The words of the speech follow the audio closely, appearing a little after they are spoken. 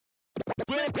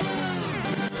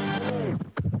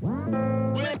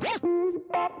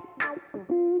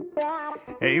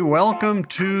Hey, welcome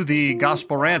to the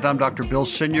Gospel Rant. I'm Dr. Bill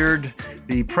Sinyard,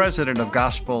 the president of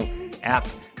Gospel App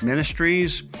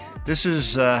Ministries. This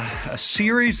is a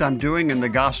series I'm doing in the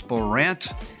Gospel Rant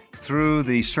through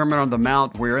the Sermon on the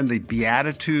Mount. We're in the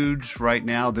Beatitudes right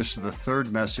now. This is the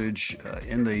third message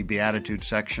in the Beatitude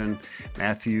section,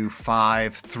 Matthew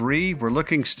 5:3. We're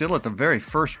looking still at the very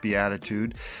first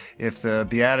Beatitude. If the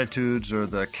Beatitudes are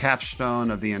the capstone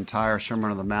of the entire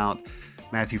Sermon on the Mount,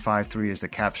 Matthew 5:3 is the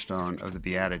capstone of the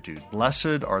Beatitude.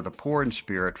 Blessed are the poor in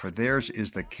spirit, for theirs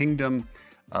is the kingdom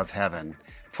of heaven.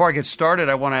 Before I get started,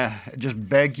 I want to just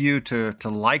beg you to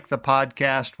like the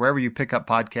podcast, wherever you pick up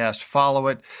podcasts, follow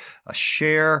it,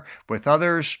 share with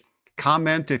others,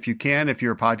 comment if you can, if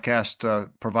your podcast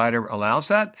provider allows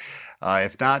that.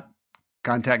 If not,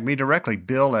 contact me directly,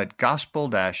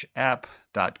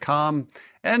 bill@gospel-app.com,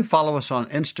 and follow us on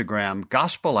Instagram,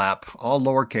 Gospel App, all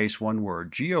lowercase, one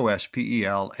word,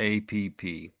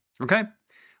 GOSPELAPP. Okay,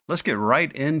 let's get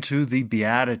right into the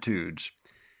Beatitudes.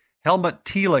 Helmut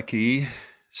Thielicke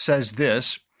says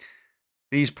this: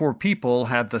 these poor people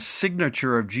have the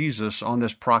signature of Jesus on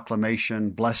this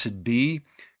proclamation, blessed be,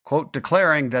 quote,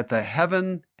 declaring that the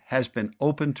heaven has been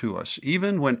opened to us,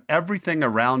 even when everything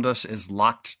around us is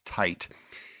locked tight.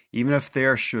 Even if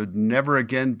there should never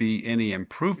again be any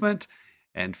improvement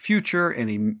and future,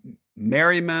 any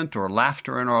merriment or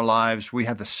laughter in our lives, we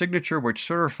have the signature which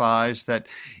certifies that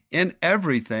in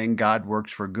everything God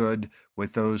works for good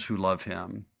with those who love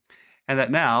him. And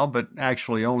that now, but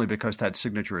actually only because that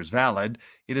signature is valid,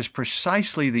 it is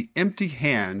precisely the empty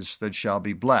hands that shall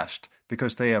be blessed,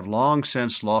 because they have long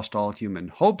since lost all human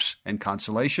hopes and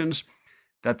consolations,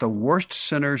 that the worst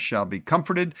sinners shall be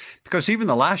comforted, because even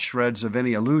the last shreds of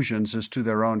any illusions as to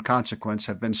their own consequence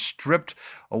have been stripped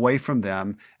away from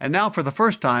them, and now for the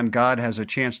first time God has a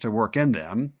chance to work in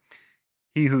them.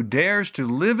 He who dares to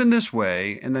live in this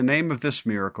way, in the name of this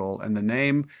miracle, in the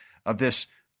name of this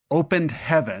opened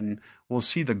heaven, will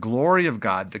see the glory of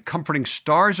God, the comforting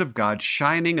stars of God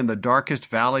shining in the darkest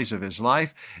valleys of his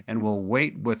life, and will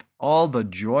wait with all the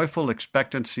joyful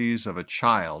expectancies of a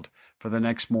child for the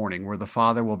next morning, where the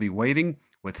Father will be waiting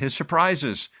with his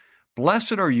surprises.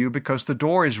 Blessed are you, because the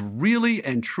door is really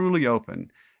and truly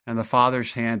open, and the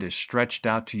Father's hand is stretched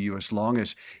out to you as long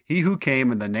as he who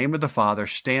came in the name of the Father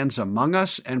stands among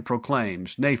us and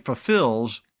proclaims, nay,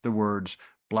 fulfills the words,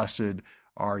 blessed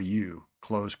are you.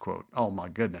 Close quote. Oh my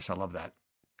goodness, I love that.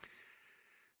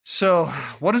 So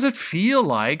what does it feel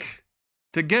like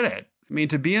to get it? I mean,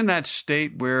 to be in that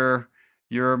state where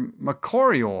you're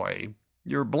makarioi,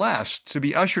 you're blessed, to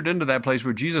be ushered into that place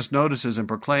where Jesus notices and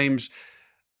proclaims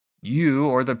you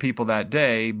or the people that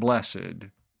day blessed.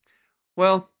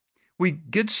 Well, we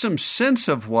get some sense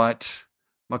of what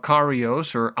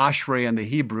makarios, or ashrei in the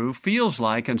Hebrew, feels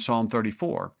like in Psalm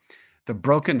 34. The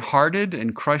brokenhearted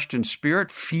and crushed in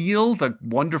spirit feel the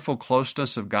wonderful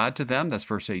closeness of God to them. That's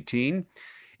verse 18.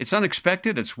 It's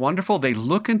unexpected. It's wonderful. They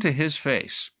look into his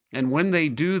face, and when they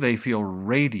do, they feel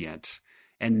radiant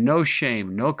and no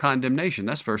shame, no condemnation.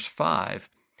 That's verse 5.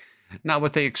 Not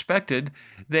what they expected.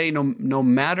 They, no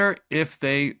matter if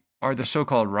they are the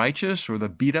so-called righteous or the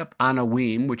beat-up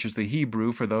anawim, which is the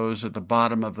Hebrew for those at the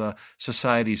bottom of the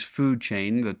society's food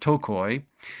chain, the tokoi,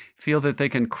 feel that they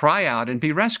can cry out and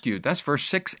be rescued. That's verse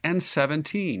 6 and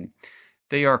 17.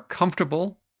 They are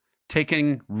comfortable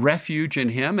taking refuge in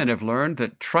him and have learned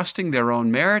that trusting their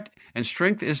own merit and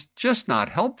strength is just not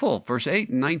helpful. Verse 8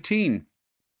 and 19.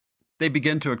 They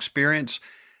begin to experience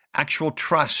actual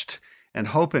trust and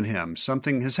hope in him.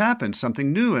 Something has happened,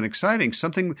 something new and exciting,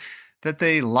 something that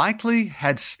they likely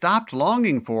had stopped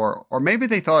longing for, or maybe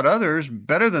they thought others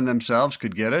better than themselves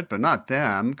could get it, but not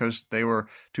them because they were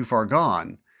too far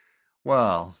gone.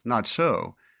 Well, not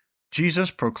so.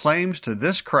 Jesus proclaims to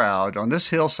this crowd on this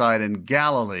hillside in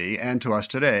Galilee and to us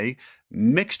today,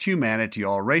 mixed humanity,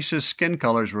 all races, skin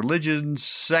colors, religions,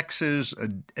 sexes,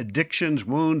 addictions,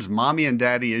 wounds, mommy and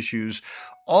daddy issues,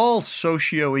 all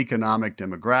socioeconomic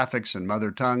demographics and mother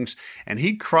tongues, and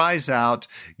he cries out,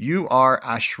 you are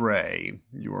ashrei,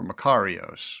 you are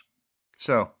makarios.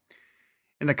 So,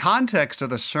 in the context of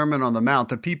the Sermon on the Mount,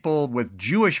 the people with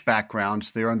Jewish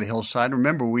backgrounds there on the hillside,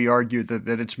 remember we argued that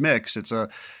it's mixed, it's a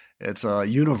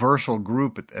universal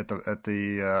group at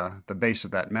the base of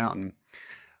that mountain.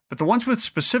 But the ones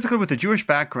specifically with the Jewish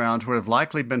backgrounds would have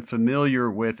likely been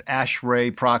familiar with Ashrei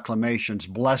proclamations,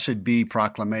 blessed be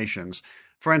proclamations.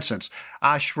 For instance,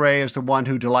 Ashrei is the one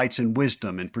who delights in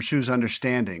wisdom and pursues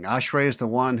understanding. Ashrei is the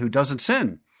one who doesn't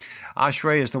sin.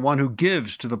 Ashrei is the one who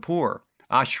gives to the poor.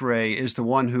 Ashrei is the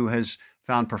one who has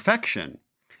found perfection.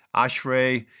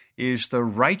 Ashrei is the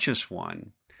righteous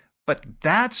one. But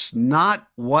that's not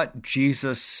what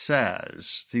Jesus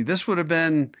says. See, this would have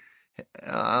been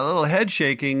a little head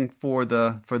shaking for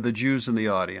the Jews in the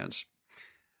audience.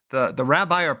 The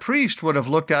rabbi or priest would have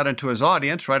looked out into his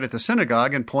audience right at the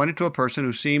synagogue and pointed to a person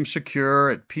who seems secure,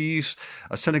 at peace,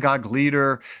 a synagogue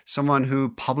leader, someone who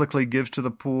publicly gives to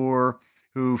the poor,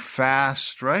 who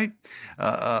fasts, right?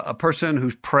 A person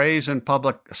who prays in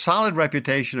public, a solid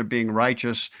reputation of being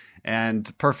righteous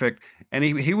and perfect. And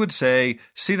he would say,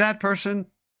 see that person?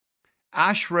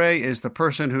 Ashrei is the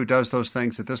person who does those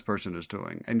things that this person is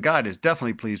doing. And God is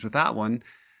definitely pleased with that one.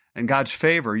 And God's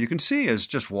favor, you can see, is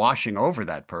just washing over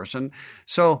that person.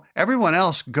 So everyone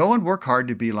else, go and work hard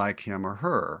to be like him or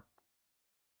her.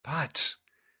 But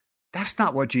that's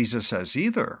not what Jesus says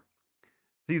either.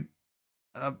 The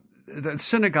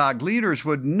synagogue leaders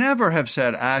would never have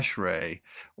said Ashrei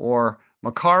or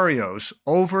Makarios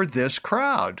over this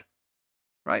crowd,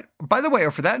 right? By the way,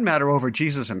 or for that matter, over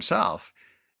Jesus himself.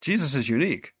 Jesus is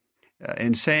unique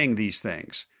in saying these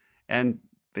things. And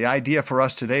the idea for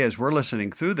us today as we're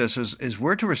listening through this is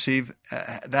we're to receive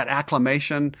that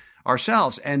acclamation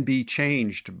ourselves and be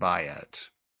changed by it.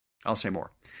 I'll say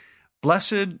more.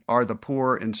 Blessed are the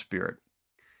poor in spirit.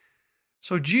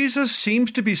 So Jesus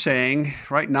seems to be saying,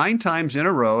 right, 9 times in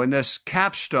a row in this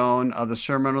capstone of the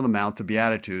Sermon on the Mount, the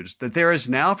Beatitudes, that there is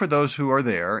now for those who are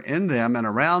there, in them and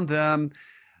around them,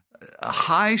 a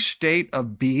high state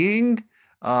of being,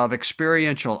 of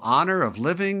experiential honor, of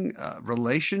living,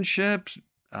 relationships,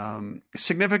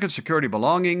 significant security,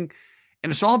 belonging,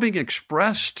 and it's all being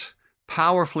expressed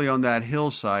powerfully on that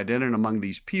hillside in and among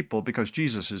these people because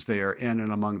Jesus is there in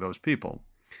and among those people.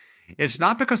 It's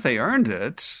not because they earned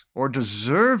it or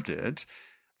deserved it.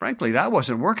 Frankly, that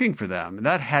wasn't working for them.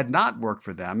 That had not worked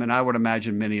for them, and I would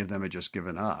imagine many of them had just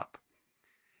given up.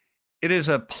 It is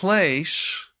a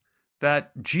place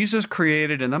that Jesus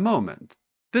created in the moment.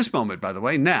 This moment, by the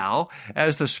way, now,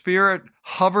 as the Spirit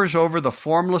hovers over the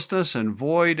formlessness and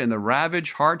void and the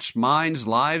ravaged hearts, minds,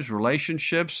 lives,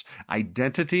 relationships,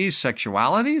 identities,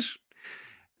 sexualities,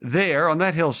 there on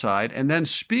that hillside, and then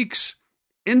speaks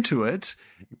into it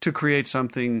to create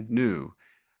something new.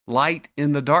 Light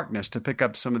in the darkness, to pick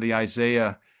up some of the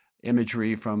Isaiah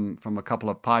imagery from a couple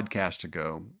of podcasts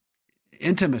ago.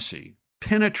 Intimacy,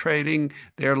 penetrating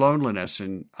their loneliness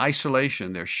and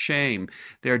isolation, their shame,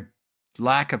 their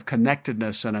lack of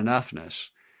connectedness and enoughness.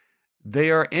 They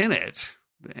are in it,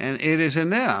 and it is in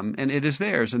them, and it is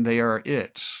theirs, and they are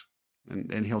its.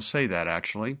 And he'll say that,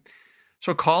 actually.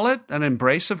 So call it an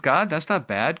embrace of God. That's not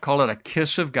bad. Call it a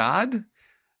kiss of God,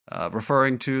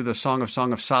 referring to the Song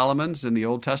of Solomon's in the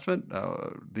Old Testament,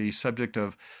 the subject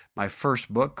of my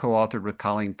first book, co-authored with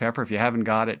Colleen Pepper. If you haven't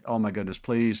got it, oh my goodness,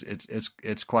 please,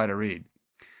 it's quite a read.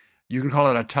 You can call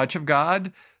it a touch of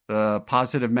God, the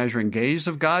positive measuring gaze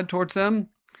of God towards them.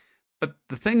 But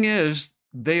the thing is,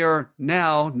 they are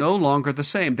now no longer the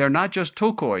same. They're not just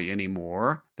tokoi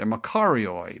anymore. They're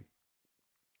makarioi.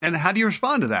 And how do you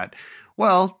respond to that?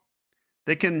 Well,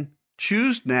 they can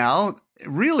choose now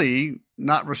really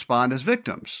not respond as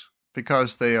victims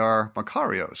because they are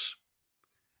makarios.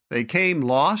 They came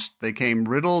lost. They came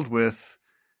riddled with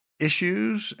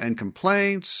issues and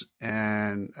complaints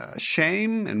and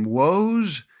shame and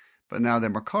woes, but now they're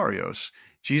makarios.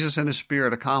 Jesus and his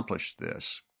Spirit accomplished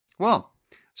this. Well,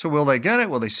 so will they get it?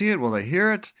 Will they see it? Will they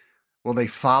hear it? Will they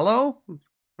follow?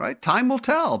 Right? Time will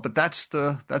tell, but that's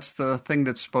the thing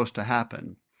that's supposed to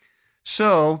happen.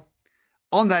 So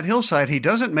on that hillside, he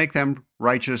doesn't make them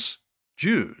righteous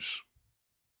Jews.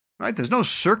 Right? There's no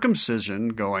circumcision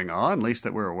going on, at least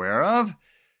that we're aware of.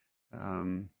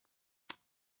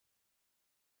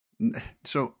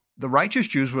 So the righteous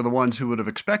Jews were the ones who would have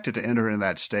expected to enter in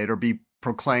that state or be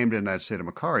proclaimed in that state of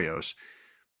makarios.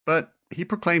 But he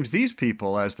proclaims these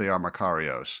people as they are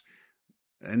makarios.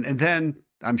 And then,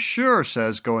 I'm sure,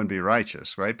 says, go and be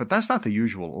righteous, right? But that's not the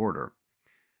usual order.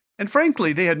 And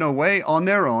frankly, they had no way on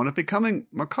their own of becoming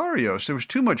makarios. There was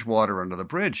too much water under the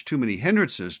bridge, too many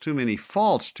hindrances, too many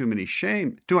faults, too much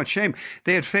shame.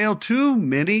 They had failed too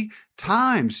many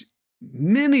times.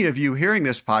 Many of you hearing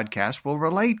this podcast will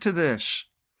relate to this.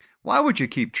 Why would you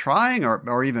keep trying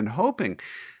or even hoping?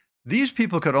 These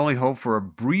people could only hope for a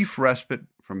brief respite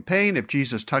from pain if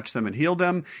Jesus touched them and healed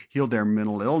them, healed their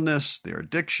mental illness, their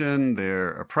addiction, their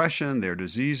oppression, their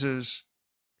diseases.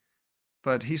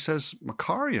 But he says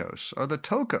makarios are the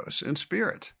tokos in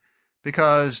spirit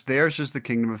because theirs is the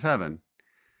kingdom of heaven.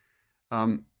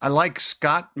 I like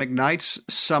Scott McKnight's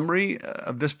summary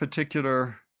of this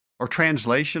particular or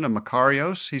translation of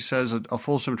makarios. He says a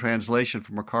fulsome translation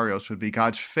for makarios would be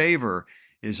God's favor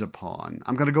is upon.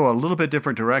 I'm going to go a little bit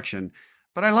different direction,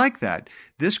 But I like that.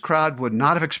 This crowd would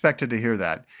not have expected to hear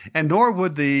that. And nor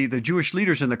would the Jewish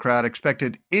leaders in the crowd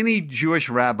expected any Jewish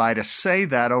rabbi to say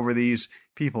that over these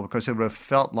people, because it would have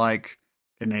felt like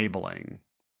enabling.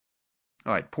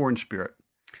 All right, poor in spirit.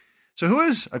 So who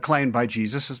is acclaimed by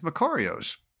Jesus as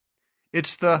Makarios?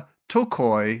 It's the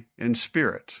tokoi in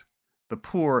spirit, the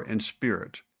poor in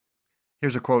spirit.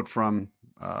 Here's a quote from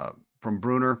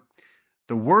Bruner.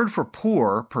 The word for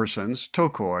poor persons,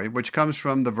 tokoi, which comes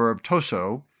from the verb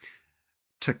toso,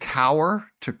 to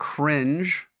cower, to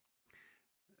cringe,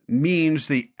 means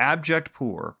the abject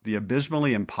poor, the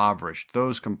abysmally impoverished,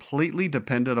 those completely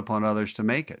dependent upon others to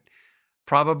make it.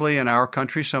 Probably in our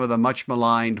country, some of the much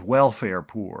maligned welfare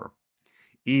poor.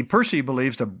 E. Percy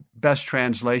believes the best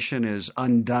translation is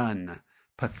undone,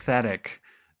 pathetic,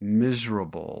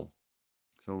 miserable.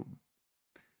 So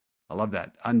I love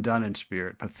that. Undone in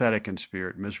spirit, pathetic in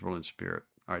spirit, miserable in spirit.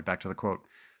 All right, back to the quote.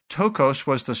 Tokos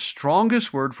was the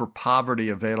strongest word for poverty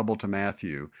available to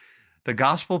Matthew. The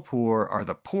gospel poor are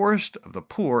the poorest of the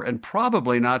poor, and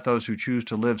probably not those who choose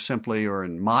to live simply or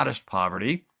in modest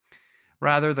poverty.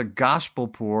 Rather, the gospel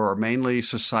poor are mainly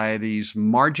society's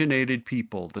marginated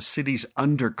people, the city's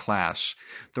underclass,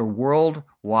 the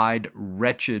worldwide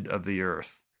wretched of the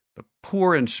earth. The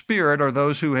poor in spirit are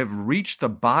those who have reached the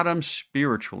bottom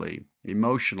spiritually,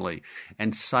 emotionally,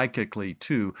 and psychically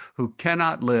too, who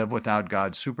cannot live without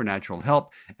God's supernatural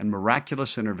help and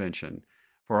miraculous intervention.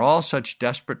 For all such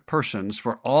desperate persons,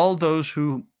 for all those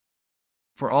whom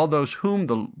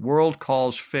the world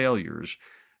calls failures,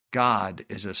 God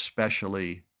is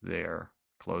especially there.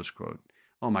 Close quote.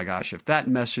 Oh my gosh, if that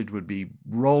message would be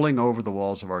rolling over the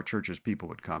walls of our churches, people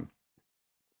would come.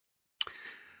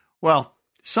 Well,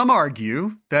 some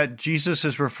argue that Jesus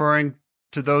is referring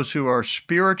to those who are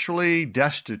spiritually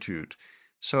destitute.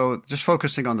 So just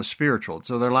focusing on the spiritual.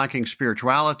 So they're lacking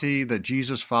spirituality that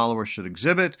Jesus followers should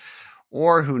exhibit,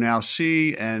 or who now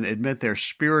see and admit their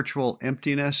spiritual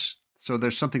emptiness. So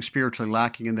there's something spiritually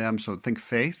lacking in them. So think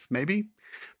faith, maybe.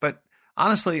 But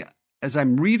honestly, as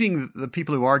I'm reading the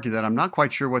people who argue that, I'm not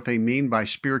quite sure what they mean by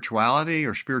spirituality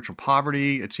or spiritual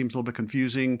poverty. It seems a little bit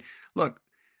confusing. Look,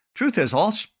 truth is,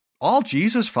 all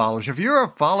Jesus followers, if you're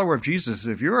a follower of Jesus,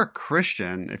 if you're a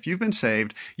Christian, if you've been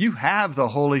saved, you have the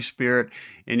Holy Spirit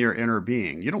in your inner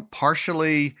being. You don't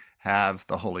partially have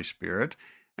the Holy Spirit.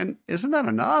 And isn't that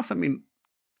enough? I mean,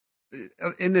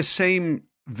 in this same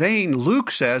vein,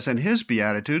 Luke says in his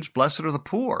Beatitudes, blessed are the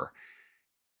poor.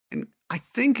 And I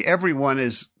think everyone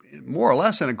is more or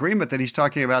less in agreement that he's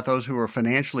talking about those who are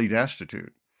financially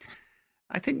destitute.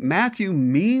 I think Matthew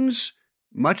means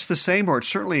much the same, or it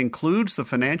certainly includes the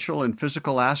financial and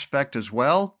physical aspect as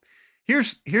well.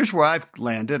 Here's where I've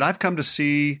landed. I've come to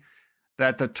see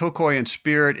that the tokoi in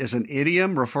spirit is an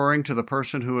idiom referring to the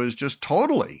person who is just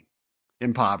totally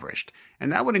impoverished.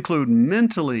 And that would include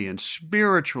mentally and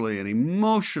spiritually and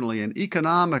emotionally and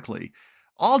economically,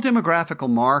 all demographical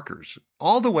markers,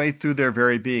 all the way through their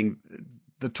very being.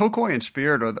 The tokoi in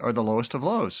spirit are the lowest of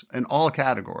lows in all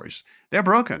categories. They're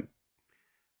broken.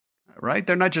 Right?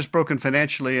 They're not just broken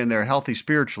financially and they're healthy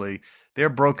spiritually. They're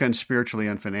broken spiritually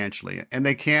and financially, and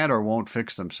they can't or won't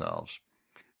fix themselves.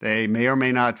 They may or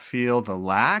may not feel the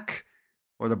lack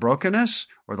or the brokenness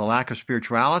or the lack of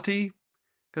spirituality,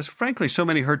 because frankly, so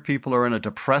many hurt people are in a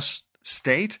depressed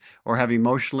state or have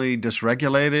emotionally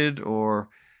dysregulated, or,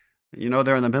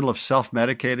 they're in the middle of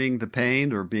self-medicating the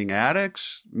pain or being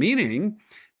addicts, meaning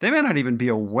they may not even be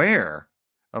aware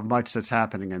of much that's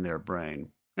happening in their brain.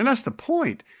 And that's the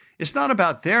point. It's not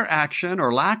about their action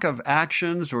or lack of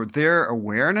actions or their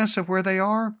awareness of where they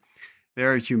are,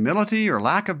 their humility or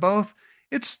lack of both.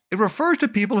 It refers to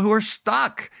people who are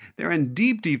stuck. They're in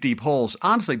deep, deep, deep holes.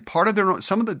 Honestly, part of their own,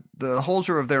 some of the holes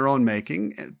are of their own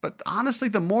making. But honestly,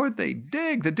 the more they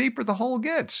dig, the deeper the hole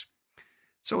gets.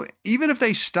 So even if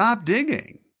they stop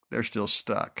digging, they're still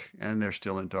stuck and they're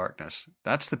still in darkness.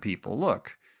 That's the people.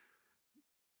 Look,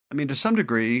 I mean, to some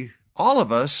degree, all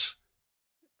of us,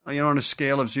 on a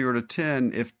scale of 0 to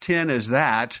 10, if 10 is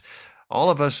that, all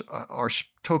of us are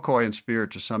tokoi in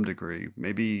spirit to some degree,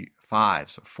 maybe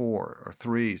 5s or 4 or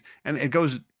 3s. And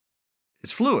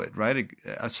it's fluid, right?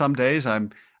 Some days I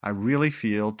really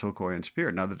feel tokoi in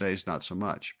spirit, and other days not so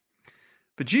much.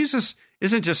 But Jesus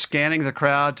isn't just scanning the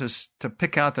crowd to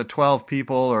pick out the 12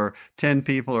 people or 10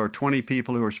 people or 20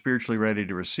 people who are spiritually ready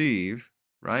to receive,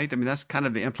 right? I mean, that's kind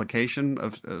of the implication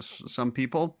of some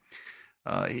people.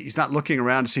 He's not looking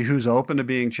around to see who's open to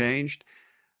being changed.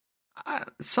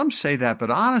 Some say that, but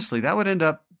honestly, that would end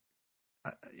up,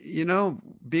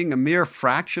 being a mere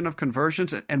fraction of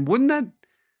conversions. And wouldn't that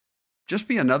just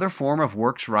be another form of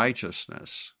works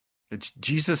righteousness?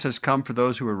 Jesus has come for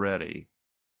those who are ready.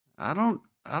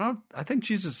 I think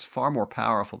Jesus is far more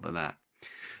powerful than that.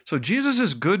 So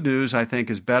Jesus' good news, I think,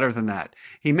 is better than that.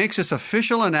 He makes this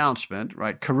official announcement,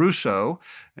 right? Caruso,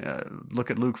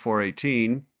 look at Luke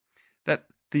 4:18, that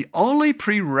the only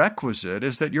prerequisite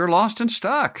is that you're lost and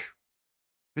stuck,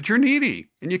 that you're needy,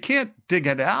 and you can't dig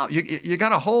it out. You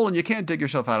got a hole, and you can't dig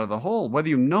yourself out of the hole, whether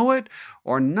you know it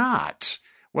or not,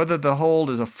 whether the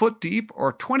hole is a foot deep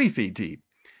or 20 feet deep.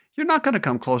 You're not going to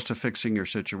come close to fixing your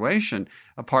situation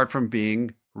apart from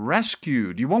being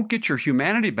rescued. You won't get your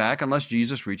humanity back unless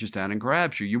Jesus reaches down and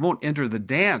grabs you. You won't enter the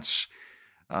dance,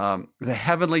 the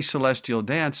heavenly celestial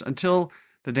dance, until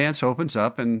the dance opens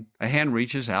up and a hand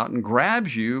reaches out and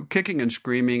grabs you, kicking and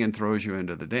screaming, and throws you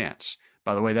into the dance.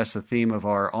 By the way, that's the theme of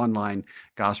our online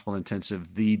gospel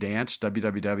intensive, The Dance,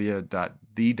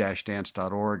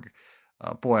 www.the-dance.org.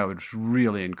 Boy, I would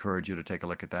really encourage you to take a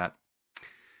look at that.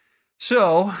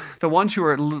 So the ones who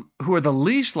are the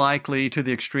least likely to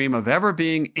the extreme of ever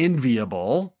being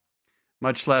enviable,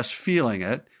 much less feeling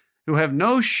it, who have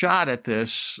no shot at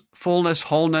this fullness,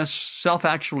 wholeness,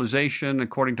 self-actualization,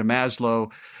 according to Maslow,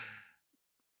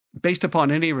 based upon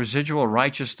any residual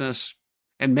righteousness,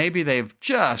 and maybe they've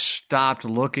just stopped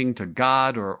looking to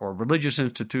God or religious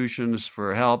institutions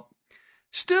for help,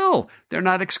 still, they're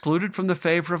not excluded from the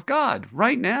favor of God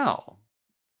right now.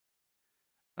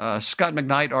 Scott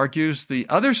McKnight argues the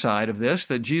other side of this,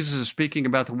 that Jesus is speaking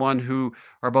about the one who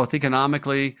are both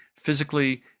economically,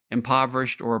 physically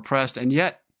impoverished or oppressed, and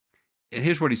yet, and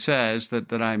here's what he says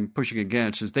that I'm pushing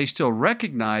against, is they still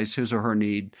recognize his or her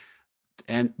need,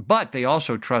 but they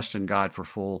also trust in God for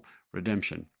full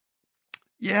redemption.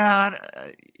 Yeah,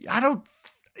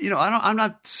 I'm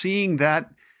not seeing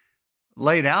that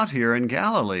laid out here in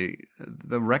Galilee,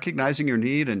 the recognizing your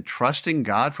need and trusting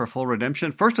God for full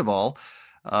redemption. First of all,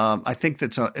 I think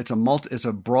that's it's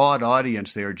a broad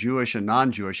audience there, Jewish and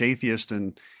non-Jewish, atheist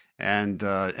and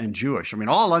Jewish. I mean,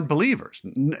 all unbelievers.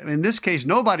 In this case,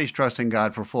 nobody's trusting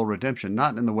God for full redemption,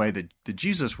 not in the way that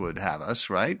Jesus would have us,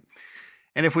 right?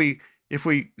 And if we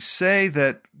say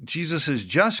that Jesus has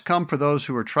just come for those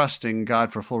who are trusting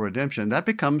God for full redemption, that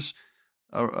becomes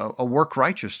a work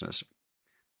righteousness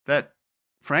that,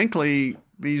 frankly,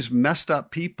 these messed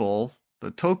up people,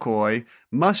 the tokoi,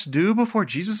 must do before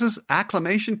Jesus'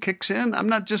 acclamation kicks in. I'm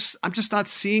just not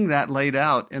seeing that laid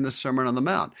out in the Sermon on the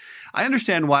Mount. I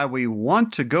understand why we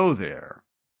want to go there,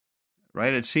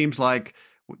 right? It seems like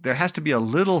there has to be a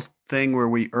little thing where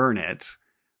we earn it,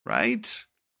 right?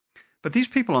 But these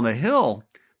people on the hill,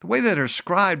 the way that are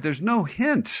described, there's no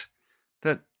hint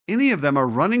that any of them are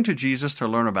running to Jesus to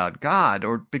learn about God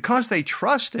or because they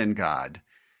trust in God.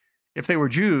 If they were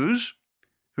Jews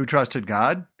who trusted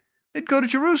God, they'd go to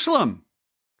Jerusalem.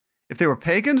 If they were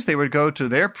pagans, they would go to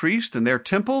their priest and their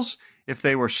temples. If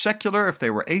they were secular, if they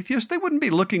were atheists, they wouldn't be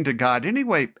looking to God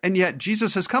anyway. And yet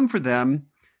Jesus has come for them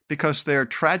because they're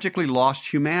tragically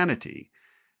lost humanity.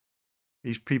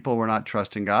 These people were not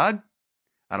trusting God.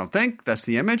 I don't think that's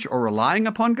the image, or relying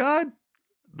upon God,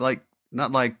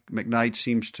 not like McKnight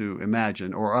seems to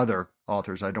imagine, or other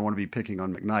authors. I don't want to be picking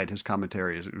on McKnight. His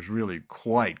commentary was really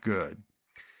quite good.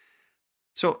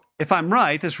 So if I'm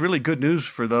right, this is really good news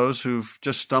for those who've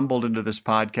just stumbled into this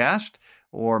podcast,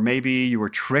 or maybe you were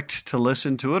tricked to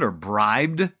listen to it or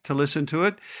bribed to listen to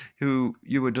it, who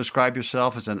you would describe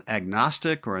yourself as an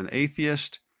agnostic or an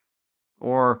atheist.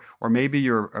 Or maybe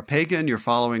you're a pagan, you're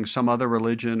following some other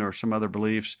religion or some other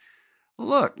beliefs.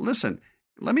 Look, listen,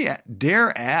 let me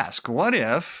dare ask, what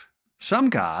if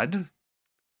some God,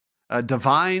 a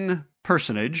divine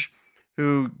personage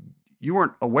who you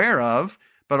weren't aware of,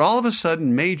 but all of a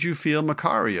sudden made you feel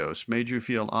Makarios, made you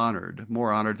feel honored,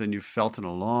 more honored than you've felt in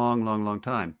a long, long, long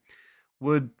time?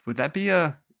 Would that be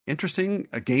a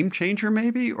game changer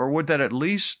maybe? Or would that at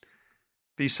least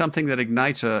be something that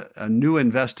ignites a new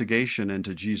investigation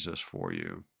into Jesus for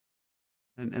you?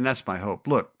 And that's my hope.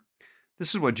 Look,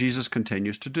 this is what Jesus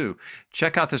continues to do.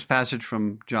 Check out this passage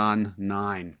from John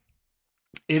 9.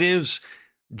 It is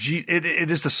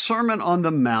the Sermon on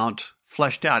the Mount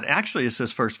fleshed out. Actually, it's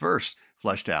this first verse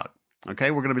fleshed out.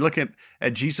 Okay, we're going to be looking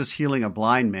at Jesus healing a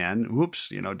blind man. Oops,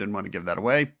 didn't want to give that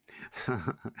away.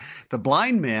 The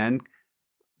blind man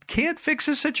can't fix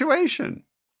his situation.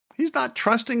 He's not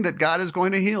trusting that God is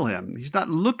going to heal him. He's not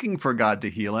looking for God to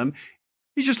heal him.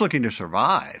 He's just looking to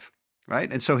survive,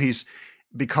 right? And so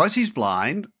because he's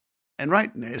blind, and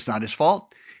right, it's not his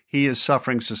fault, he is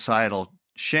suffering societal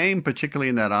shame, particularly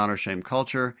in that honor-shame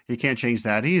culture. He can't change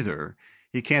that either.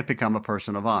 He can't become a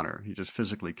person of honor. He just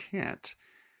physically can't.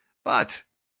 But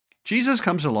Jesus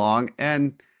comes along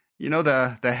and,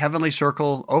 the heavenly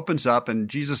circle opens up and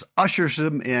Jesus ushers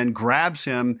him in, grabs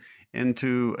him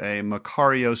into a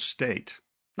Makarios state.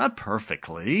 Not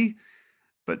perfectly,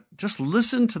 but just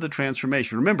listen to the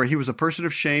transformation. Remember, he was a person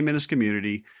of shame in his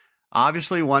community,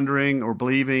 obviously wondering or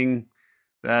believing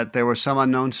that there was some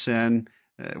unknown sin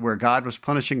where God was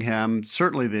punishing him.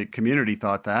 Certainly the community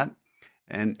thought that.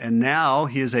 And now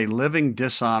he is a living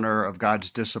dishonor of God's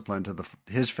discipline to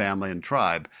his family and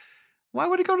tribe. Why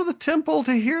would he go to the temple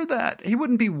to hear that? He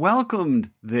wouldn't be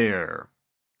welcomed there.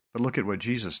 But look at what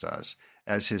Jesus does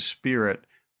as his Spirit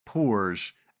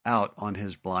pours out on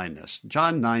his blindness.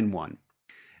 John 9:1.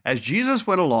 As Jesus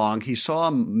went along, he saw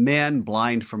a man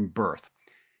blind from birth.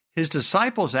 His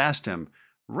disciples asked him,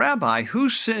 "Rabbi, who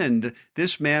sinned,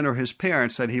 this man or his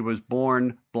parents, that he was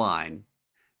born blind?"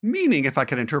 Meaning, if I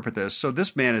could interpret this, so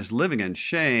this man is living in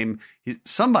shame.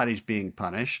 Somebody's being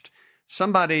punished.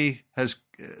 Somebody has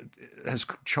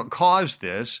caused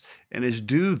this and is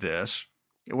due this.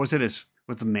 Was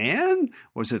the man?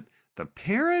 Was it the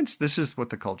parents? This is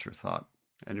what the culture thought.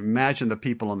 And imagine the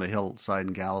people on the hillside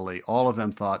in Galilee. All of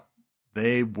them thought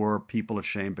they were people of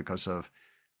shame because of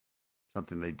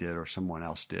something they did or someone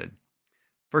else did.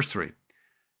 Verse 3.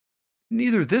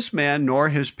 Neither this man nor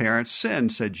his parents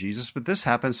sinned, said Jesus, but this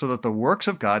happened so that the works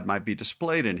of God might be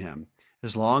displayed in him.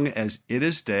 As long as it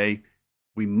is day,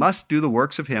 we must do the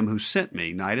works of him who sent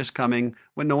me. Night is coming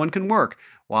when no one can work.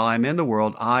 While I'm in the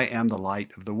world, I am the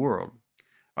light of the world.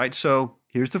 All right, so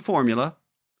here's the formula.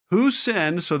 Who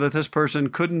sinned so that this person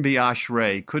couldn't be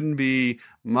Ashrei, couldn't be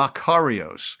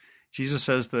Makarios? Jesus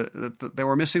says that they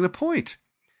were missing the point.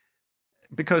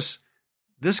 Because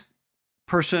this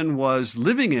person was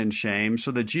living in shame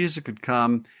so that Jesus could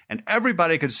come and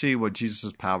everybody could see what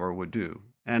Jesus' power would do.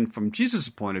 And from Jesus'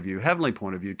 point of view, heavenly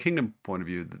point of view, kingdom point of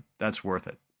view, that's worth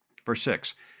it. Verse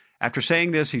 6, after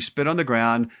saying this, he spit on the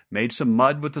ground, made some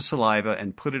mud with the saliva,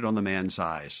 and put it on the man's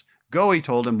eyes. Go, he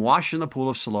told him, wash in the pool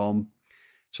of Siloam.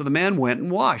 So the man went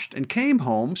and washed and came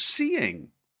home seeing.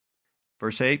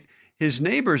 Verse 8, his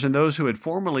neighbors and those who had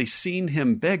formerly seen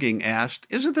him begging asked,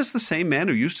 isn't this the same man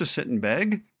who used to sit and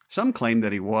beg? Some claimed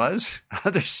that he was.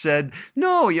 Others said,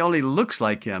 no, he only looks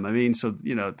like him. I mean, so,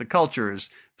 the culture is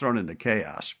thrown into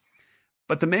chaos.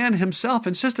 But the man himself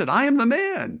insisted, I am the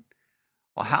man.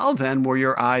 Well, how then were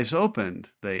your eyes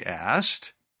opened? They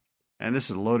asked. And this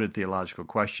is a loaded theological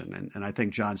question, and I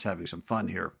think John's having some fun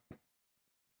here.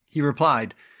 He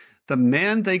replied, the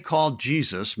man they called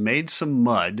Jesus made some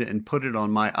mud and put it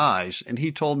on my eyes, and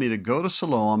he told me to go to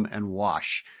Siloam and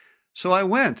wash. So I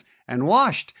went and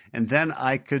washed, and then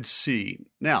I could see.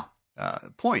 Now,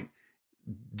 point.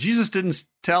 Jesus didn't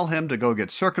tell him to go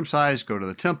get circumcised, go to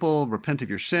the temple, repent of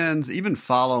your sins, even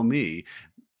follow me.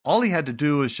 All he had to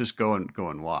do is just go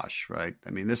and wash, right? I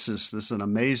mean, this is an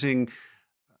amazing,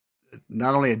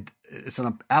 not only it's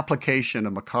an application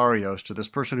of Makarios to this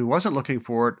person who wasn't looking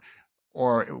for it,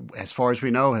 or as far as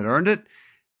we know, had earned it.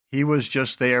 He was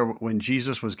just there when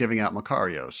Jesus was giving out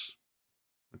Makarios.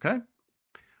 Okay?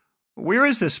 Where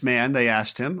is this man? They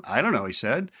asked him. I don't know, he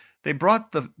said. They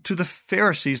brought to the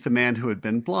Pharisees the man who had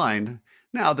been blind.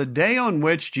 Now, the day on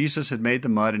which Jesus had made the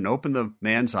mud and opened the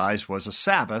man's eyes was a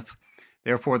Sabbath.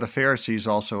 Therefore, the Pharisees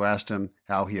also asked him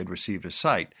how he had received his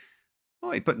sight.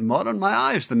 Oh, he put mud on my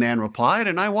eyes, the man replied,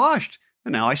 and I washed,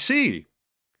 and now I see.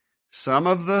 Some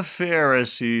of the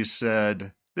Pharisees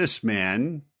said, this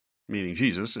man, meaning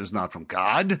Jesus, is not from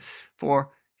God,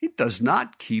 for he does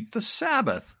not keep the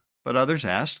Sabbath. But others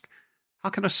asked, how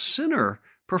can a sinner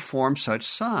perform such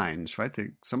signs, right?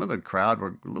 Some of the crowd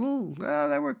were a little,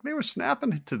 they were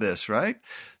snapping to this, right?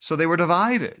 So they were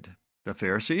divided, the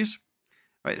Pharisees,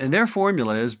 right? And their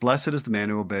formula is, blessed is the man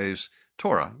who obeys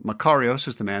Torah. Makarios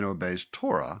is the man who obeys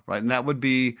Torah, right? And that would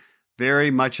be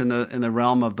very much in the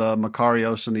realm of the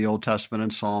Makarios in the Old Testament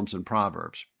and Psalms and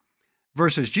Proverbs.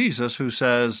 Versus Jesus, who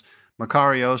says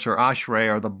Makarios or Ashrei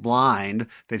are the blind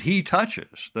that he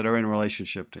touches that are in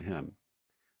relationship to him.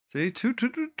 See, two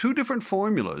different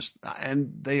formulas,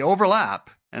 and they overlap,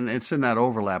 and it's in that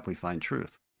overlap we find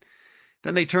truth.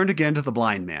 Then they turned again to the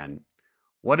blind man.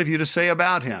 What have you to say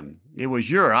about him? It was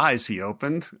your eyes he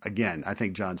opened. Again, I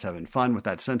think John's having fun with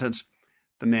that sentence.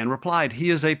 The man replied, he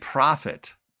is a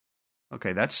prophet.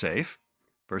 Okay, that's safe.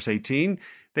 Verse 18,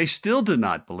 they still did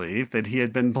not believe that he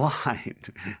had been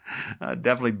blind.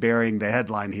 Definitely burying the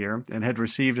headline here, and had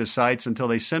received his sights until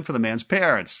they sent for the man's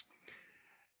parents.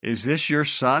 Is this your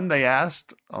son? They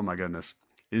asked. Oh my goodness.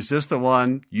 Is this the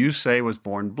one you say was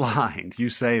born blind? You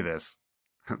say this.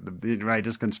 Right,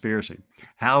 just conspiracy.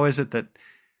 How is it that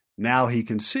now he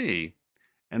can see?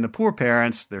 And the poor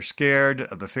parents, they're scared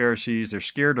of the Pharisees. They're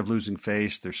scared of losing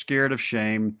face. They're scared of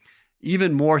shame,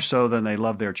 even more so than they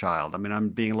love their child. I mean, I'm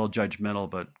being a little judgmental,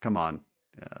 but come on,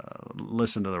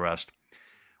 listen to the rest.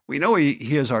 We know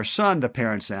he is our son, the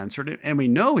parents answered, and we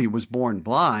know he was born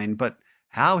blind, but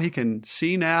how he can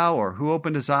see now or who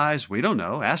opened his eyes, we don't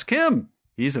know. Ask him.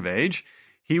 He's of age.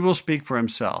 He will speak for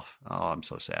himself. Oh, I'm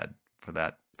so sad for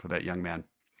that young man.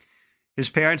 His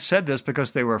parents said this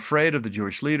because they were afraid of the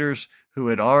Jewish leaders who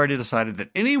had already decided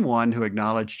that anyone who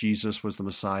acknowledged Jesus was the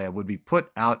Messiah would be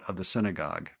put out of the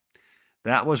synagogue.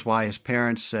 That was why his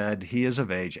parents said, he is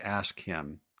of age, ask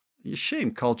him.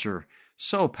 Shame culture,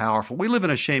 so powerful. We live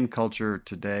in a shame culture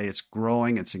today. It's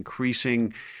growing, it's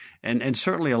increasing, and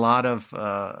certainly a lot of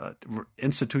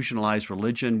institutionalized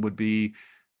religion would be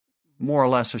more or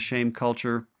less a shame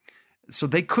culture. So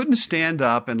they couldn't stand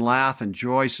up and laugh and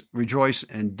rejoice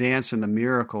and dance in the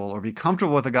miracle or be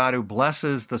comfortable with a God who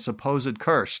blesses the supposed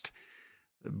cursed,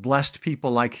 blessed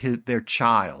people like their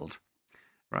child,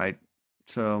 right?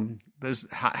 So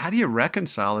how do you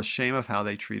reconcile the shame of how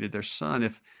they treated their son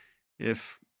if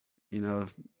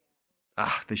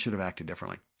they should have acted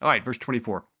differently? All right, verse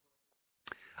 24.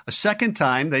 A second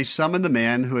time they summoned the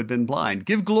man who had been blind.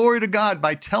 Give glory to God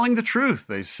by telling the truth,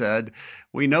 they said.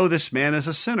 We know this man is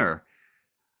a sinner.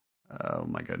 Oh,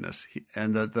 my goodness.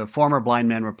 And the former blind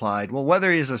man replied, well,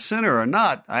 whether he is a sinner or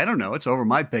not, I don't know. It's over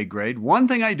my pay grade. One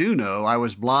thing I do know, I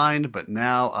was blind, but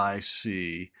now I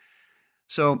see.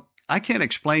 So I can't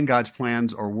explain God's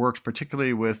plans or works,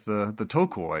 particularly with the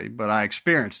tokoi, but I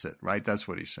experienced it, right? That's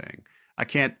what he's saying. I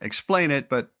can't explain it,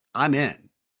 but I'm in.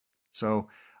 So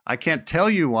I can't tell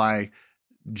you why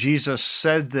Jesus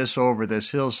said this over this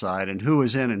hillside and who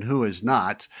is in and who is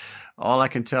not. All I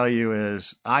can tell you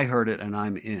is I heard it and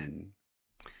I'm in.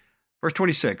 Verse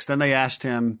 26, then they asked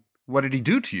him, what did he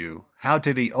do to you? How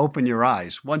did he open your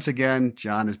eyes? Once again,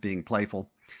 John is being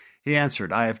playful. He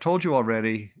answered, I have told you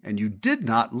already, and you did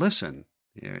not listen.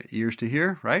 Ears to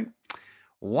hear, right?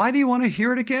 Why do you want to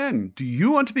hear it again? Do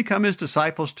you want to become his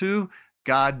disciples too?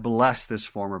 God bless this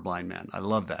former blind man. I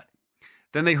love that.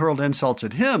 Then they hurled insults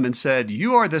at him and said,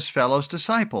 you are this fellow's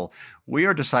disciple. We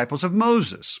are disciples of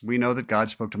Moses. We know that God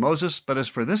spoke to Moses, but as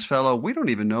for this fellow, we don't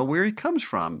even know where he comes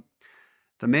from.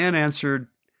 The man answered,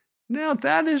 now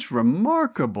that is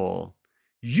remarkable.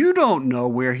 You don't know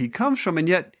where he comes from, and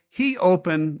yet he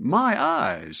opened my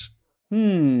eyes. We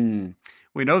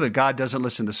know that God doesn't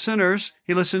listen to sinners.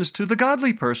 He listens to the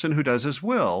godly person who does his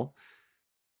will.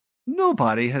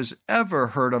 Nobody has ever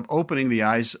heard of opening the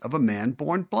eyes of a man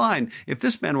born blind. If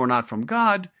this man were not from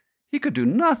God, he could do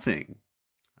nothing.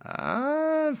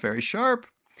 Very sharp.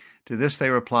 To this they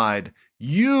replied,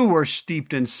 you were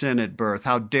steeped in sin at birth.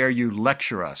 How dare you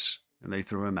lecture us? And they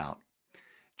threw him out.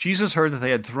 Jesus heard that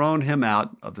they had thrown him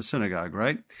out of the synagogue,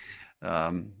 right?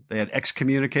 They had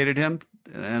excommunicated him,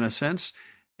 in a sense.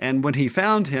 And when he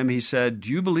found him, he said, do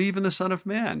you believe in the Son of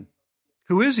Man?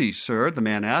 Who is he, sir? The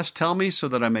man asked. Tell me so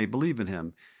that I may believe in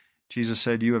him. Jesus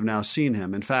said, you have now seen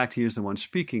him. In fact, he is the one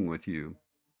speaking with you.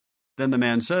 Then the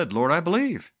man said, Lord, I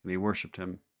believe. And he worshiped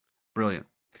him. Brilliant.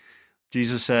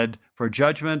 Jesus said, for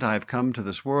judgment I have come to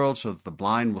this world so that the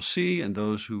blind will see and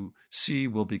those who see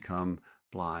will become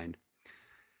blind.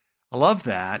 I love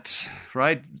that,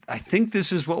 right? I think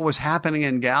this is what was happening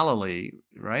in Galilee,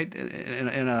 right?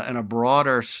 In a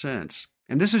broader sense.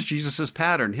 And this is Jesus'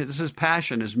 pattern. This is his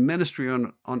passion, his ministry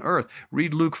on earth.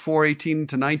 Read Luke 4:18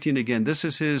 to 19 again. This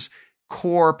is his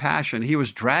core passion. He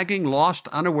was dragging lost,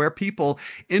 unaware people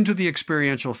into the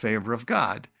experiential favor of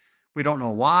God. We don't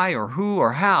know why or who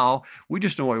or how. We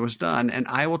just know it was done. And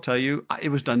I will tell you, it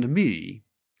was done to me.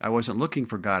 I wasn't looking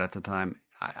for God at the time.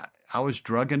 I was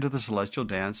drug into the celestial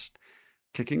dance,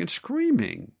 kicking and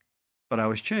screaming, but I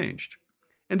was changed.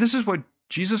 And this is what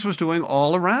Jesus was doing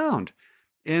all around.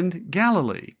 In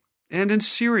Galilee and in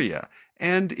Syria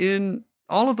and in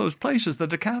all of those places, the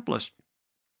Decapolis.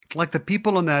 Like the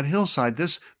people on that hillside,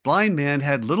 this blind man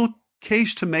had little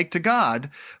case to make to God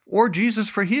or Jesus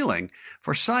for healing,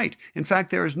 for sight. In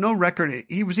fact, there is no record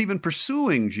he was even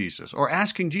pursuing Jesus or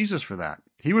asking Jesus for that.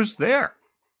 He was there,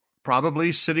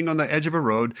 probably sitting on the edge of a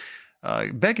road,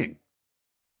 begging.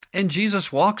 And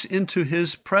Jesus walks into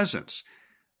his presence.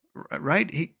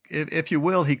 Right? If you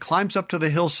will, he climbs up to the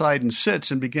hillside and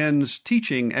sits and begins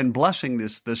teaching and blessing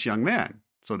this young man,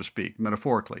 so to speak,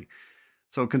 metaphorically.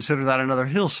 So consider that another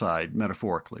hillside,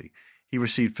 metaphorically. He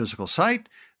received physical sight,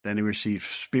 then he received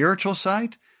spiritual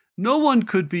sight. No one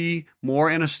could be more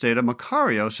in a state of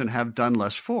Makarios and have done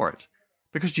less for it,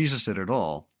 because Jesus did it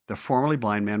all. The formerly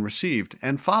blind man received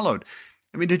and followed.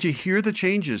 I mean, did you hear the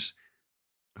changes?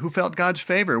 Who felt God's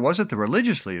favor? It wasn't the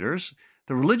religious leaders.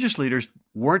 The religious leaders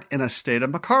weren't in a state of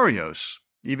Makarios,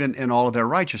 even in all of their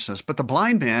righteousness. But the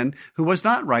blind man who was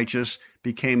not righteous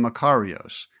became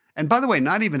Makarios. And by the way,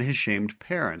 not even his shamed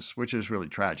parents, which is really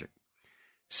tragic.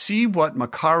 See what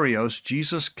Makarios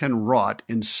Jesus can wrought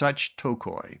in such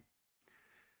tokoi.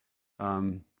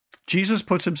 Jesus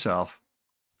puts himself,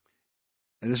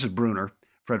 and this is Bruner,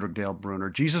 Frederick Dale Bruner,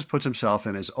 Jesus puts himself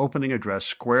in his opening address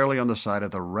squarely on the side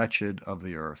of the wretched of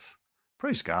the earth.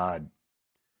 Praise God.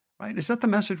 Right? Is that the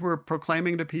message we're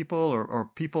proclaiming to people, or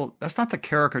people? That's not the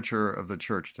caricature of the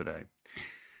church today.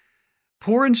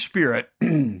 Poor in spirit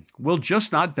will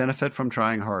just not benefit from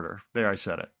trying harder. There, I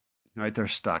said it. Right? They're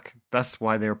stuck. That's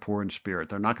why they're poor in spirit.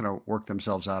 They're not going to work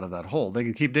themselves out of that hole. They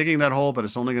can keep digging that hole, but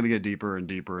it's only going to get deeper and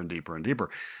deeper and deeper and deeper.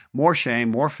 More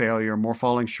shame, more failure, more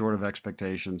falling short of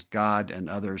expectations, God and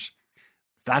others.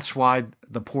 That's why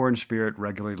the poor in spirit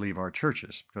regularly leave our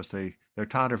churches, because they're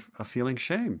tired of feeling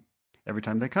shame every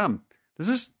time they come. Does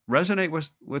this resonate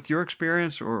with your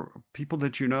experience or people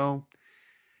that you know?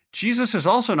 Jesus is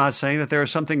also not saying that there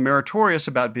is something meritorious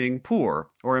about being poor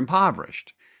or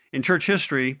impoverished. In church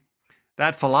history,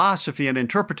 that philosophy and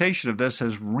interpretation of this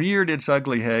has reared its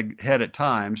ugly head at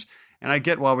times, and I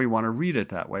get why we want to read it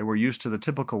that way. We're used to the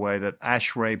typical way that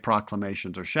Ashrei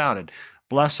proclamations are shouted.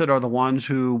 Blessed are the ones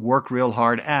who work real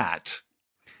hard at.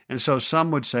 And so some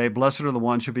would say, blessed are the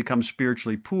ones who become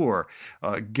spiritually poor,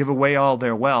 give away all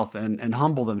their wealth and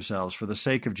humble themselves for the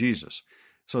sake of Jesus.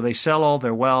 So they sell all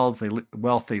their wealth,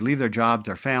 they leave their job,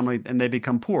 their family, and they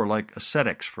become poor, like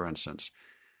ascetics, for instance.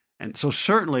 And so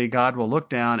certainly God will look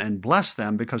down and bless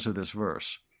them because of this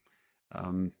verse.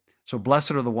 So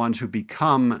blessed are the ones who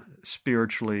become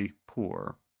spiritually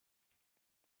poor.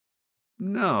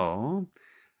 No,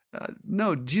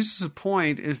 Jesus'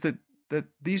 point is that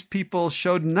these people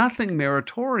showed nothing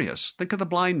meritorious. Think of the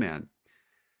blind man.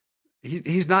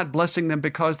 He's not blessing them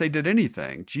because they did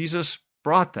anything. Jesus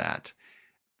brought that.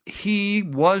 He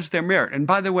was their merit. And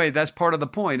by the way, that's part of the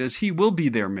point, is he will be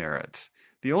their merit.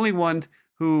 The only one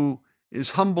who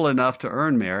is humble enough to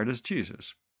earn merit is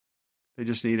Jesus. They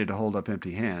just needed to hold up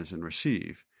empty hands and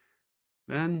receive.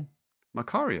 Then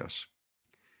Makarios.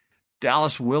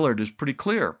 Dallas Willard is pretty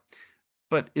clear.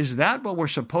 But is that what we're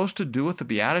supposed to do with the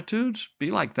Beatitudes? Be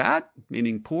like that,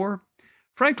 meaning poor?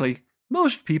 Frankly,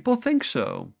 most people think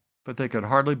so, but they could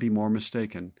hardly be more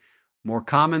mistaken. More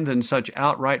common than such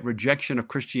outright rejection of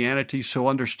Christianity, so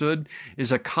understood,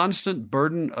 is a constant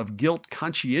burden of guilt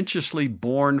conscientiously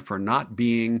borne for not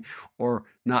being or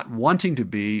not wanting to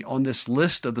be on this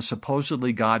list of the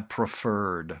supposedly God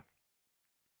preferred.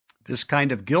 This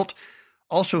kind of guilt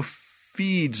also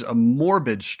feeds a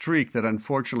morbid streak that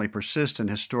unfortunately persists in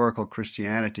historical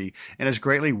Christianity and has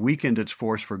greatly weakened its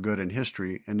force for good in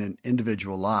history and in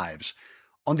individual lives.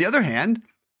 On the other hand,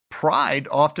 pride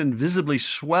often visibly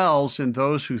swells in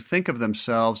those who think of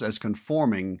themselves as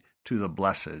conforming to the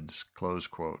blesseds, close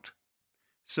quote.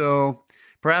 So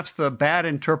perhaps the bad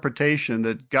interpretation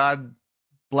that God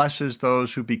blesses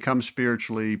those who become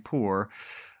spiritually poor,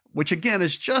 which again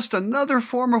is just another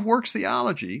form of works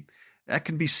theology, that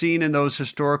can be seen in those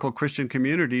historical Christian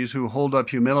communities who hold up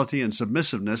humility and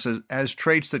submissiveness as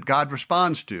traits that God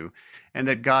responds to and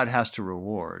that God has to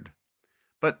reward.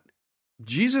 But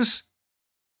Jesus,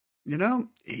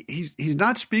 he's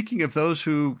not speaking of those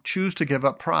who choose to give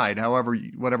up pride, however,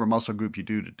 whatever muscle group you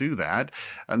do to do that,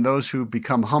 and those who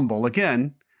become humble.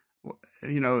 Again,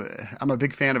 I'm a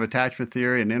big fan of attachment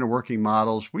theory and inner working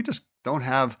models. We just don't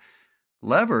have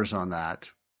levers on that.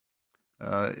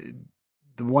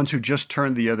 The ones who just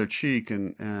turn the other cheek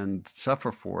and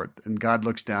suffer for it, and God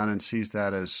looks down and sees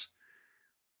that as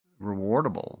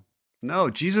rewardable.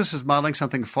 No, Jesus is modeling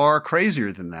something far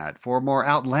crazier than that, far more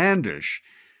outlandish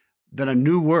than a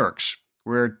new works,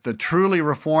 where the truly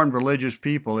reformed religious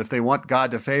people, if they want God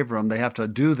to favor them, they have to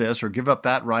do this or give up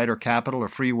that right or capital or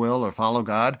free will or follow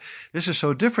God. This is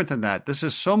so different than that. This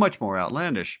is so much more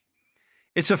outlandish.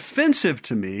 It's offensive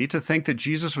to me to think that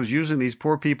Jesus was using these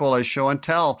poor people as show and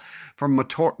tell for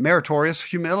meritorious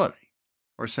humility,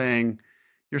 or saying,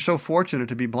 you're so fortunate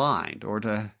to be blind, or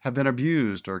to have been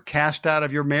abused, or cast out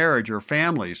of your marriage or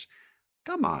families.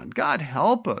 Come on, God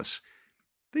help us.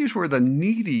 These were the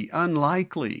needy,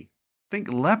 unlikely.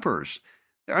 Think lepers.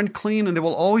 They're unclean, and they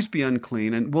will always be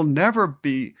unclean, and will never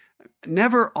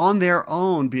on their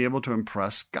own be able to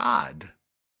impress God.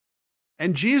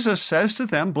 And Jesus says to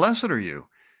them, blessed are you,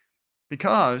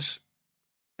 because,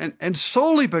 and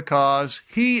solely because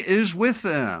he is with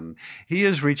them. He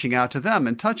is reaching out to them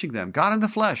and touching them. God in the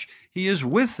flesh, he is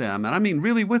with them, and I mean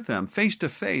really with them, face to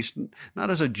face, not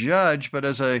as a judge, but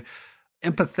as a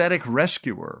empathetic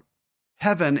rescuer.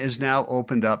 Heaven is now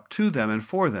opened up to them and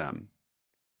for them.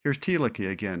 Here's Thielke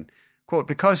again, quote,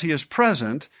 because he is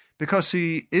present, because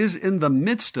he is in the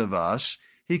midst of us,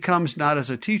 he comes not as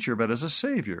a teacher, but as a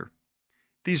savior.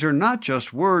 These are not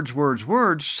just words, words,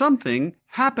 words. Something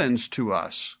happens to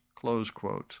us. Close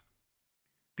quote.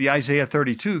 The Isaiah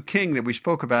 32 king that we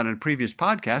spoke about in a previous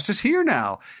podcast is here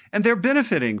now, and they're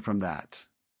benefiting from that.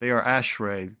 They are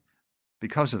Ashrei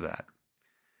because of that.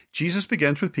 Jesus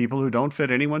begins with people who don't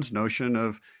fit anyone's notion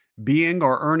of being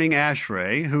or earning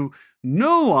Ashrei, who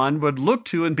no one would look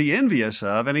to and be envious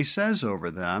of, and he says over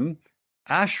them,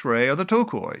 Ashrei or the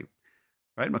Tokoi,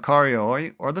 right?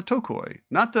 Makarioi or the Tokoi.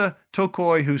 Not the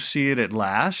Tokoi who see it at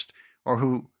last, or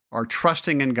who are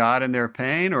trusting in God in their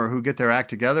pain, or who get their act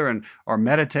together and are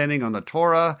meditating on the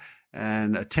Torah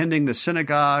and attending the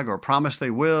synagogue or promise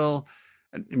they will.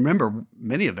 And remember,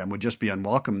 many of them would just be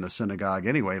unwelcome in the synagogue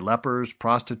anyway. Lepers,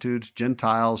 prostitutes,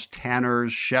 Gentiles,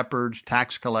 tanners, shepherds,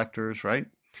 tax collectors, right?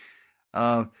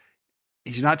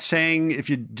 He's not saying if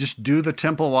you just do the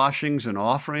temple washings and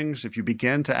offerings, if you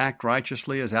begin to act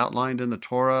righteously as outlined in the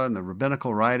Torah and the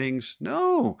rabbinical writings.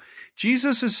 No,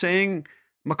 Jesus is saying,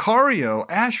 Makario,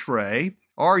 Ashrei,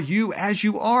 are you as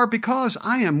you are because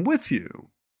I am with you.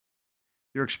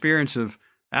 Your experience of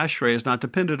Ashrei is not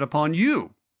dependent upon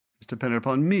you. It's dependent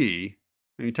upon me.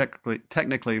 I mean,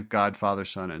 technically God, Father,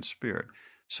 Son, and Spirit.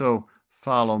 So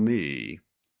follow me.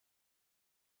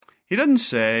 He doesn't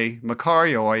say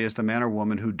Makarioi is the man or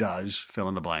woman who does fill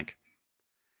in the blank,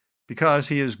 because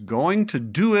he is going to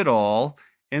do it all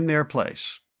in their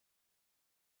place.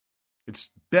 It's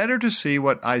better to see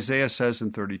what Isaiah says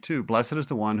in 32. Blessed is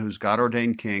the one whose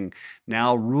God-ordained king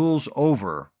now rules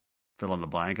over, fill in the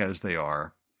blank, as they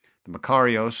are. The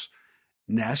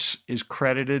Makarios-ness is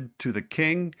credited to the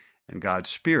king and God's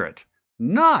Spirit,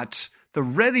 not the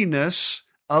readiness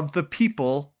of the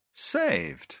people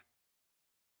saved.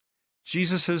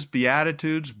 Jesus'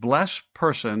 Beatitudes bless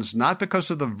persons not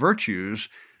because of the virtues,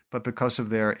 but because of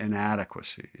their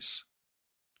inadequacies.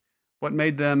 What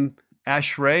made them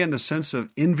Ashrei in the sense of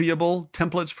enviable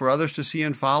templates for others to see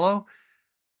and follow?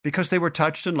 Because they were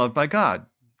touched and loved by God,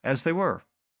 as they were.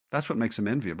 That's what makes them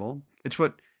enviable. It's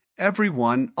what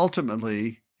everyone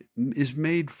ultimately is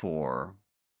made for.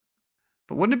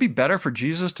 But wouldn't it be better for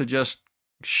Jesus to just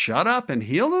shut up and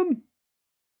heal them?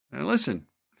 Now listen,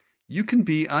 you can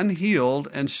be unhealed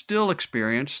and still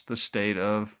experience the state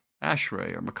of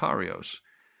Ashrei or Makarios.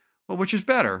 Well, which is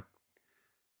better?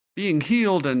 Being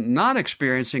healed and not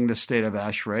experiencing the state of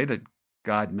Ashrei that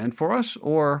God meant for us,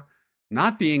 or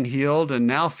not being healed and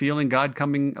now feeling God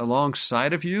coming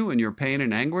alongside of you in your pain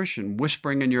and anguish and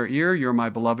whispering in your ear, "You're my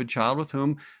beloved child with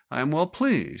whom I am well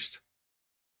pleased."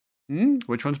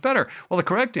 Which one's better? Well, the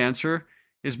correct answer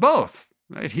is both,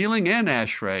 right? Healing and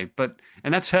Ashrei,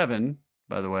 and that's heaven,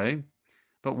 by the way.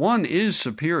 But one is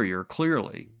superior,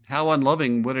 clearly. How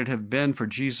unloving would it have been for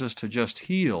Jesus to just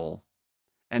heal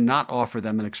and not offer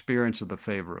them an experience of the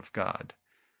favor of God?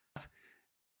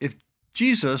 If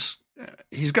Jesus,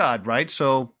 he's God, right?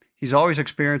 So he's always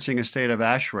experiencing a state of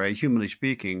Ashrei, humanly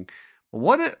speaking.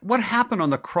 What happened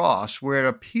on the cross where it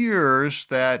appears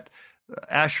that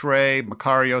Ashrei,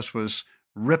 Makarios, was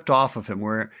ripped off of him,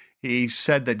 where he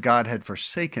said that God had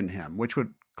forsaken him, which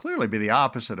would clearly be the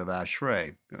opposite of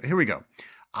Ashrei. Here we go.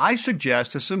 I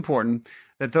suggest, it's important,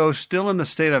 that those still in the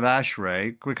state of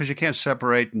Ashrei, because you can't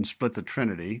separate and split the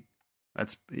Trinity,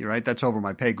 that's right, that's over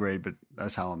my pay grade, but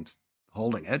that's how I'm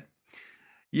holding it.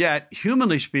 Yet,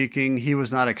 humanly speaking, he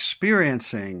was not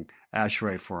experiencing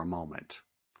Ashrei for a moment.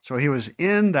 So he was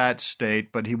in that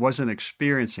state, but he wasn't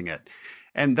experiencing it.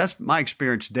 And that's my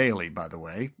experience daily, by the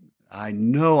way. I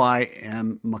know I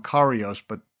am Makarios,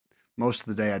 but most of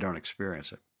the day I don't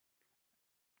experience it.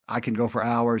 I can go for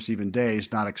hours, even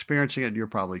days, not experiencing it. You're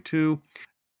probably too.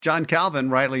 John Calvin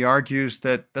rightly argues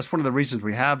that that's one of the reasons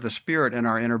we have the Spirit in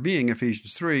our inner being,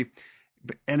 Ephesians 3.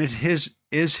 And it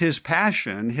is his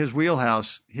passion, his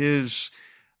wheelhouse, his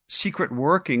secret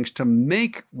workings to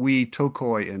make we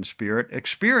Tokoi in spirit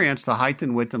experience the height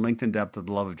and width and length and depth of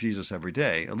the love of Jesus every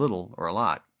day, a little or a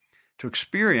lot. To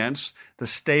experience the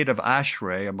state of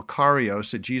Ashrei, a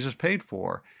Makarios that Jesus paid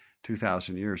for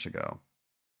 2,000 years ago.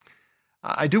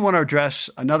 I do want to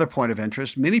address another point of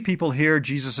interest. Many people hear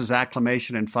Jesus'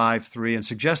 acclamation in 5:3 and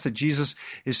suggest that Jesus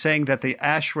is saying that the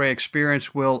Ashrei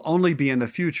experience will only be in the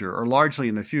future, or largely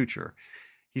in the future.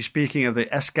 He's speaking of the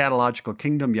eschatological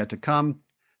kingdom yet to come.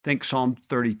 Think Psalm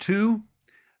 32,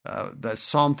 the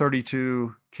Psalm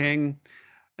 32 king.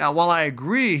 Now, while I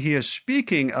agree he is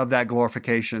speaking of that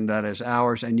glorification that is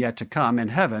ours and yet to come in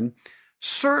heaven,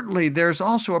 certainly there's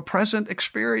also a present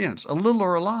experience, a little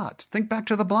or a lot. Think back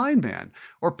to the blind man,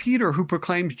 or Peter, who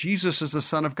proclaims Jesus as the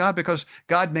Son of God because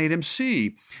God made him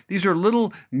see. These are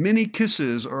little mini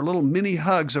kisses or little mini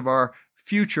hugs of our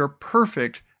future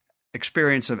perfect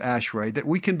experience of Ashrei that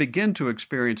we can begin to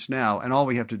experience now, and all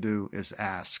we have to do is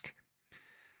ask.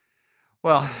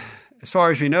 Well, as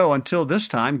far as we know, until this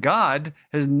time, God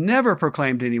has never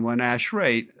proclaimed anyone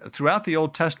Ashrei. Throughout the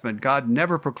Old Testament, God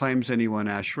never proclaims anyone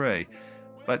Ashrei.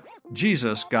 But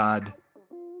Jesus, God,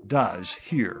 does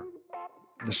here.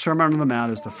 The Sermon on the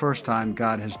Mount is the first time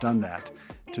God has done that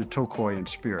to Tokoi in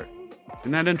spirit.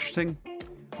 Isn't that interesting?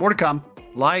 More to come.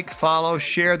 Like, follow,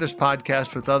 share this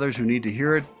podcast with others who need to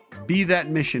hear it. Be that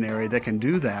missionary that can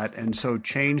do that and so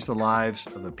change the lives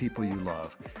of the people you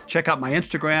love. Check out my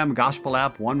Instagram, Gospel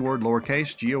App, one word,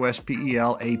 lowercase,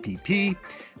 GOSPELAPP.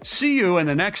 See you in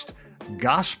the next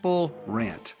Gospel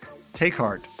Rant. Take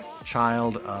heart,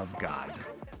 child of God.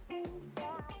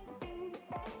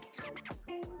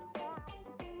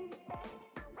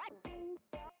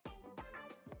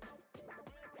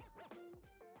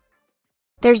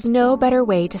 There's no better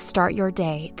way to start your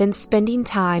day than spending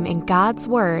time in God's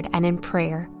Word and in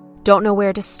prayer. Don't know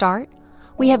where to start?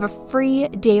 We have a free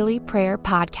daily prayer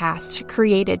podcast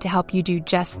created to help you do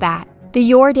just that. The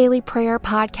Your Daily Prayer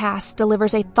podcast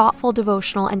delivers a thoughtful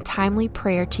devotional and timely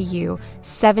prayer to you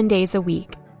 7 days a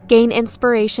week. Gain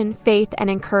inspiration, faith, and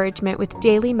encouragement with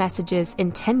daily messages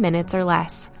in 10 minutes or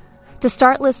less. To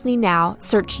start listening now,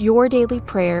 search Your Daily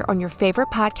Prayer on your favorite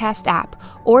podcast app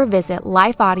or visit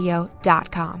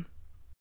lifeaudio.com.